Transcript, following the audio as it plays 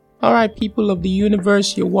All right, people of the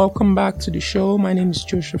universe, you're welcome back to the show. My name is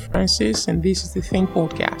Joshua Francis, and this is the Think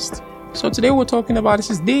Podcast. So today we're talking about,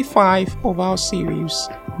 this is day 5 of our series,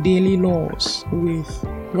 Daily Laws with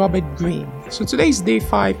Robert Greene. So today is day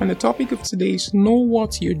 5, and the topic of today is know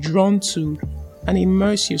what you're drawn to and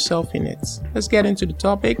immerse yourself in it. Let's get into the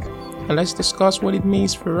topic and let's discuss what it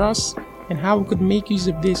means for us and how we could make use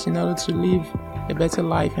of this in order to live a better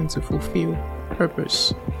life and to fulfill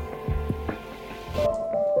purpose.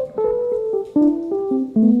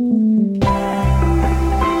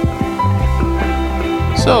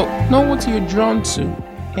 So, know what you're drawn to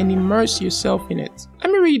and immerse yourself in it.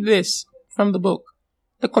 Let me read this from the book.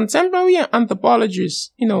 The contemporary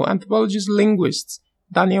anthropologist linguist,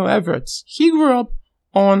 Daniel Everett, he grew up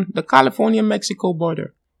on the California-Mexico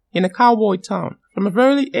border in a cowboy town. From a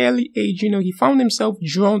very early age, he found himself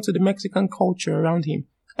drawn to the Mexican culture around him.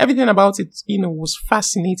 Everything about it, was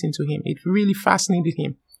fascinating to him. It really fascinated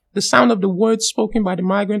him. The sound of the words spoken by the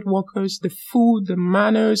migrant workers, the food, the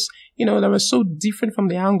manners, that were so different from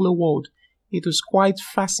the Anglo world. It was quite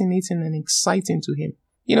fascinating and exciting to him.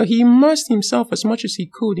 He immersed himself as much as he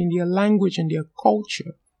could in their language and their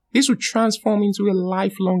culture. This would transform into a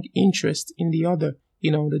lifelong interest in the other,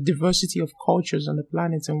 the diversity of cultures on the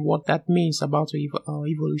planet and what that means about our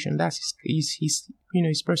evolution. That's his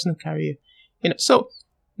personal career. So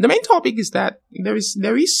the main topic is that there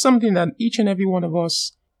is something that each and every one of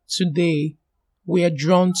us today we are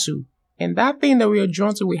drawn to. And that thing that we are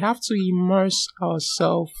drawn to, we have to immerse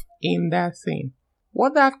ourselves in that thing.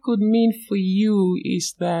 What that could mean for you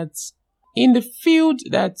is that in the field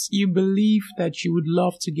that you believe that you would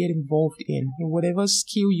love to get involved in whatever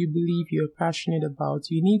skill you believe you're passionate about,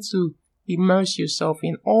 you need to immerse yourself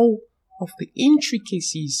in all of the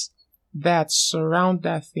intricacies that surround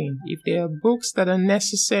that thing. If there are books that are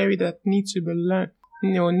necessary that need to be learned,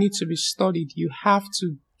 need to be studied, you have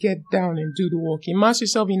to get down and do the work. Immerse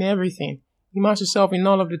yourself in everything. Immerse yourself in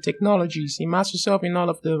all of the technologies. Immerse yourself in all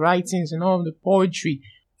of the writings and all of the poetry.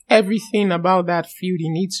 Everything about that field,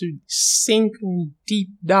 you need to sink deep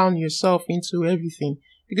down yourself into everything.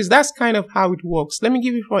 Because that's kind of how it works. Let me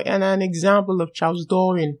give you an example of Charles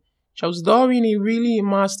Darwin. Charles Darwin, he really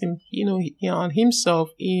immersed himself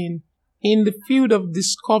in the field of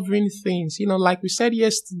discovering things. Like we said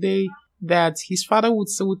yesterday, that his father would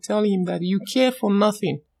tell him that you care for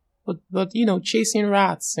nothing but chasing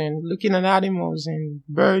rats and looking at animals and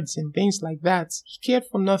birds and things like that. He cared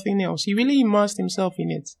for nothing else. He really immersed himself in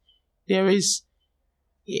it. There is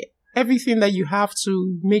everything that you have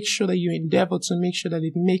to make sure that you endeavor to make sure that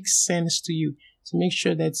it makes sense to you, to make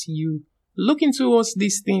sure that you look into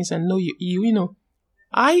these things and know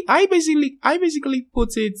I basically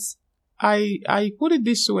put it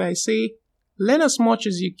this way. I say, learn as much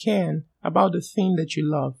as you can about the thing that you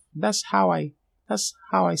love. That's how I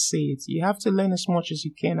say it. You have to learn as much as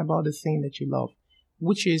you can about the thing that you love,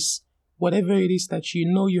 which is whatever it is that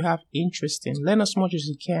you have interest in. Learn as much as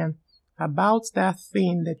you can about that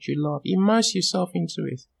thing that you love. Immerse yourself into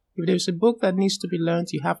it. If there's a book that needs to be learned,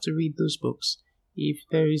 you have to read those books. If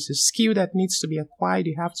there is a skill that needs to be acquired,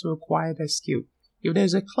 you have to acquire that skill. If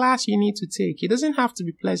there's a class you need to take, it doesn't have to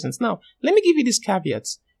be pleasant. Now, let me give you these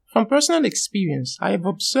caveats. From personal experience, I have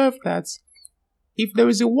observed that if there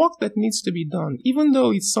is a work that needs to be done, even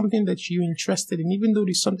though it's something that you're interested in, even though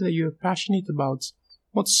it's something that you're passionate about,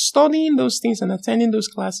 but studying those things and attending those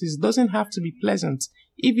classes doesn't have to be pleasant.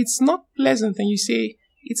 If it's not pleasant and you say,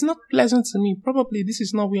 it's not pleasant to me, probably this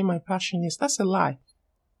is not where my passion is, that's a lie.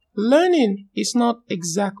 Learning is not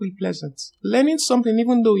exactly pleasant. Learning something,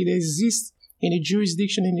 even though it exists in a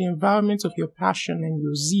jurisdiction, in the environment of your passion and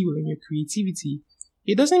your zeal and your creativity,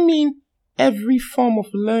 it doesn't mean every form of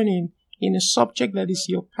learning in a subject that is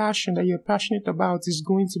your passion, that you're passionate about, is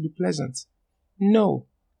going to be pleasant. No,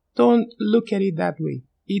 don't look at it that way.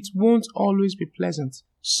 It won't always be pleasant.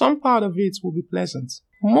 Some part of it will be pleasant.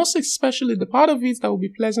 Most especially, the part of it that will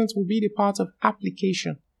be pleasant will be the part of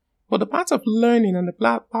application. But the part of learning and the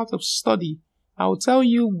part of study, I will tell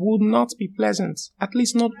you, will not be pleasant, at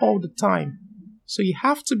least not all the time. So you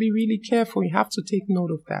have to be really careful. You have to take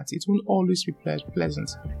note of that. It won't always be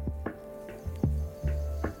pleasant.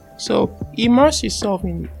 So immerse yourself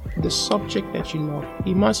in the subject that you love.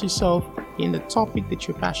 Immerse yourself in the topic that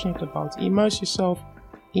you're passionate about. Immerse yourself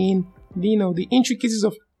in the intricacies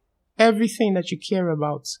of everything that you care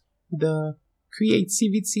about. The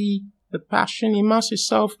creativity, the passion. Immerse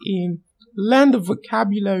yourself in, learn the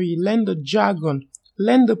vocabulary, learn the jargon,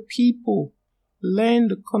 learn the people, learn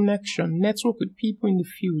the connection, network with people in the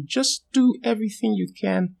field. Just do everything you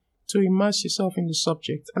can to immerse yourself in the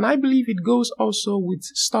subject. And I believe it goes also with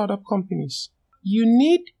startup companies. You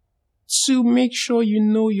need to make sure you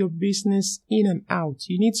know your business in and out.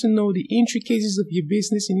 You need to know the intricacies of your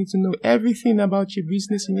business. You need to know everything about your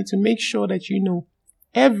business. You need to make sure that you know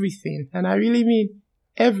everything, and I really mean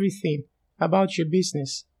everything about your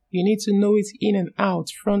business. You need to know it in and out,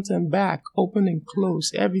 front and back, open and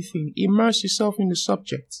close, everything. Immerse yourself in the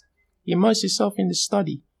subject. Immerse yourself in the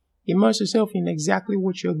study. Immerse yourself in exactly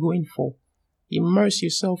what you're going for. Immerse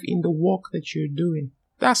yourself in the work that you're doing.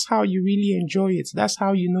 That's how you really enjoy it. That's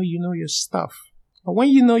how you know your stuff. But when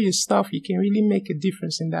you know your stuff, you can really make a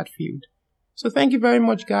difference in that field. So thank you very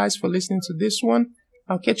much, guys, for listening to this one.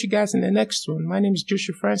 I'll catch you guys in the next one. My name is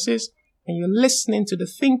Joshua Francis, and you're listening to the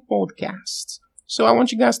Think Podcast. So I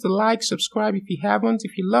want you guys to like, subscribe if you haven't.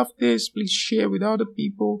 If you love this, please share with other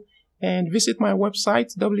people and visit my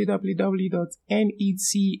website,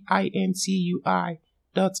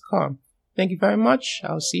 www.netintui.com. Thank you very much.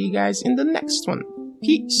 I'll see you guys in the next one.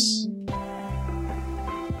 Peace.